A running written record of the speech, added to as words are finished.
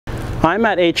I'm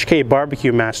at HK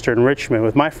BBQ Master in Richmond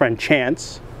with my friend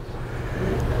Chance.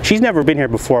 She's never been here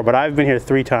before, but I've been here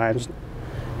 3 times.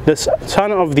 The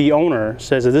son of the owner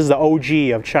says that this is the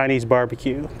OG of Chinese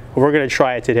barbecue. We're going to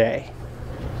try it today.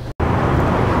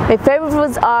 My favorite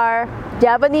foods are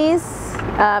Japanese,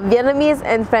 Vietnamese,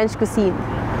 and French cuisine.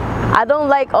 I don't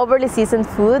like overly seasoned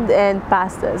food and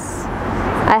pastas.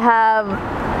 I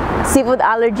have seafood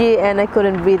allergy and I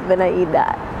couldn't breathe when I eat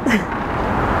that.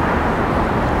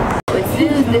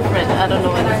 This is different. I don't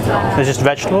know what it's called. It's just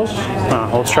vegetables? Oh,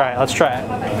 let's try it. Let's try it.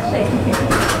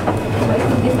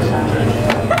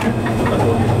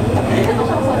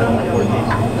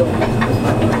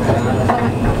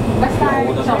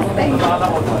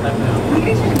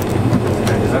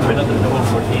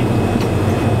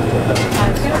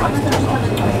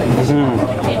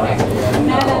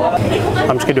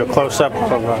 I'm just going to do a close-up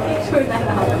of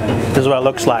this is what it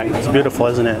looks like. It's beautiful,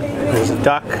 isn't it? There's a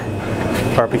duck,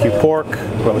 barbecue pork,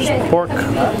 roast pork.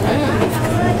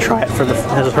 Try it for the.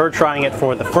 This is her trying it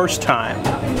for the first time.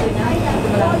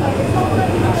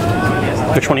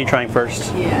 Which one are you trying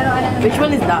first? Yeah. Which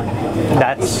one is duck?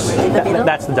 That's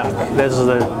the duck. This is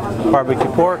the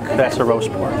barbecue pork. That's the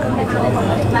roast pork.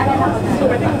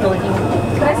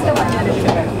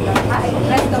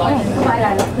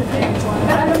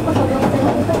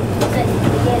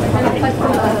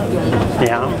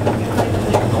 Yeah.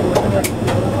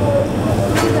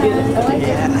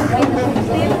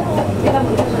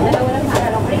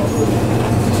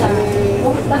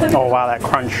 Oh wow, that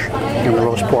crunch in the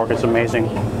roast pork is amazing.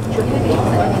 I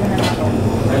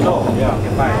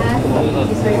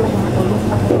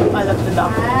love the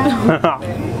duck.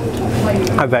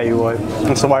 I bet you would.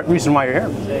 That's the reason why you're here.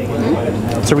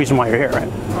 It's the reason why you're here, right?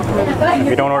 If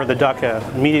you don't order the duck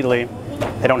immediately,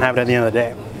 they don't have it at the end of the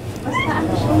day.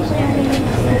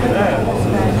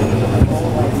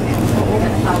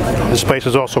 This place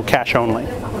is also cash only.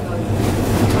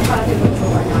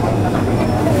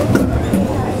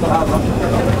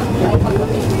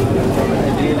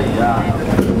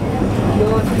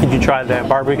 Did you try the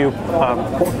barbecue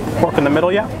pork in the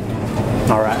middle yet?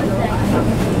 All right.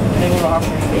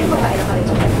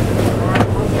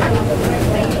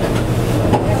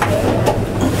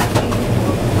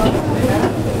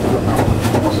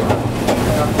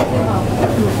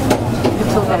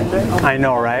 I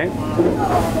know, right?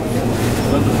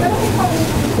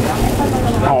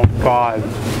 Oh God,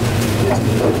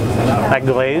 that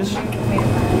glaze.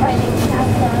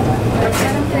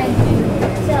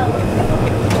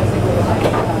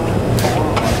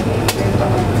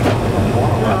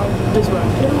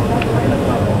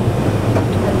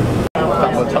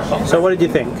 So what did you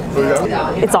think?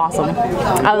 It's awesome.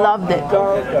 I loved it.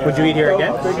 Would you eat here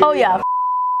again? Oh yeah.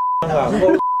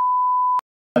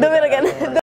 Do it again.